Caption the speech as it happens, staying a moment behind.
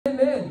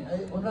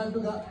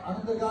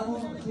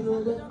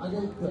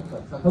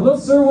Hello,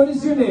 sir. What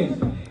is your name?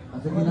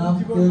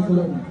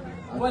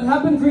 What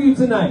happened for you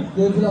tonight?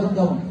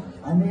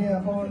 আমি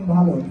এখন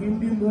ভালো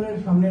 3 দিন ধরে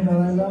সামনে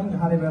দাঁড়াইলাম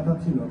ঘাড়ে ব্যথা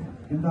ছিল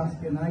কিন্তু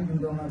আজকে নাই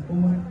কিন্তু আমার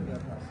কোমরে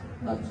ব্যথা আছে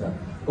আচ্ছা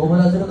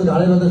কোমরে আছে কিন্তু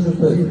ঘাড়ে ব্যথা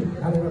সুস্থ হয়েছে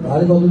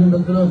ঘাড়ে কতদিন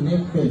ছিল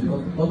নেক পেইন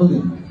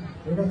কতদিন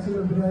এটা ছিল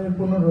প্রায়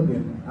 15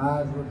 দিন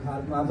আর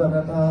ঘাড় মাজা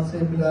ব্যথা আছে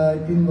প্রায়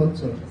 3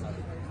 বছর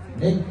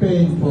neck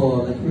pain for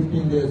like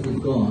 15 days is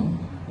gone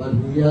but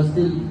he has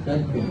still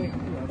back pain.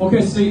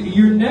 Okay, so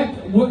your neck,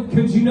 what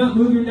could you not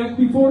move your neck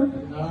before?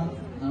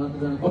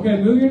 Okay,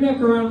 move your neck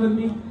around with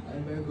me.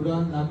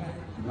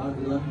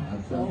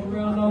 All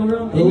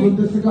around.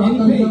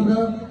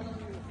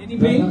 Any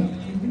pain?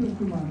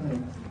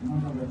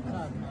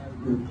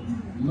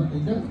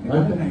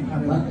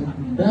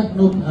 Back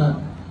no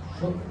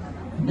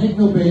neck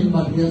no pain,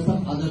 but he has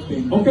some other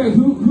pain. Okay,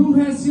 who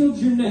has healed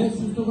your neck?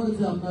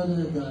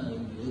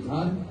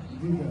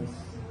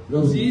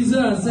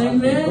 Jesus,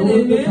 amen,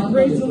 amen.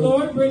 Praise the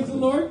Lord, praise the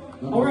Lord.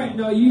 All right,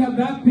 now you have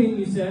back pain,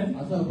 you said.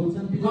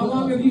 How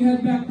long have you had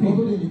back pain?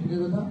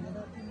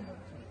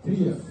 3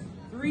 years.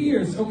 3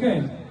 years, okay.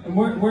 And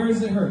where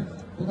does it hurt?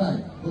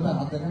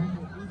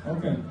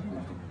 Okay.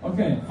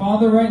 Okay,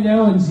 Father, right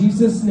now in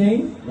Jesus'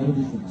 name,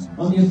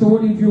 on the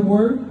authority of your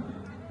word,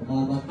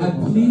 I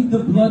plead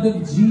the blood of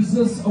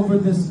Jesus over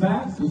this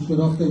back.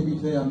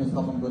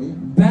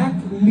 Back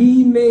be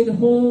made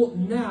whole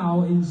now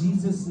in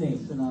Jesus' name.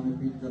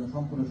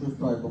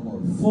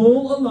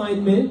 Full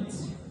alignment.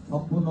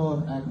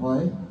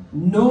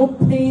 No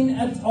pain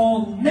at all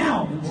now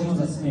in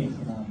Jesus' name.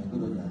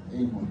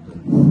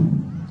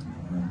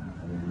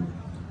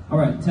 All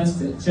right, test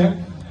it. Check.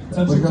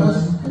 Touch your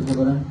toes.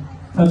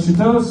 Touch your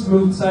toes.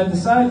 Move side to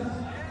side.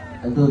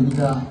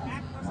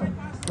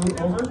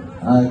 Move over.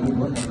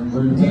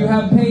 Do you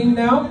have pain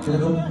now?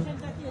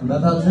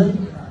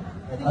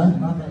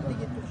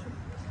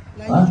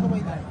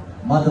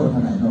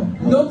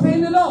 No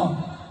pain at all.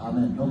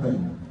 Amen. No pain.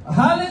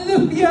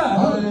 Hallelujah.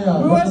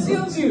 Who has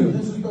healed you?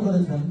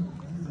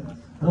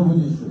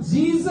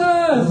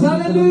 Jesus.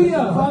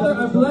 Hallelujah. Father,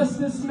 I bless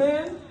this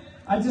man.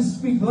 I just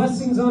speak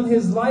blessings on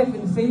his life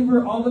and favor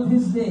all of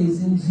his days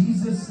in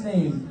Jesus'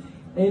 name.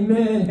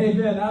 Amen.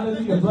 Amen.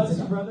 Hallelujah. Bless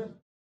you, brother.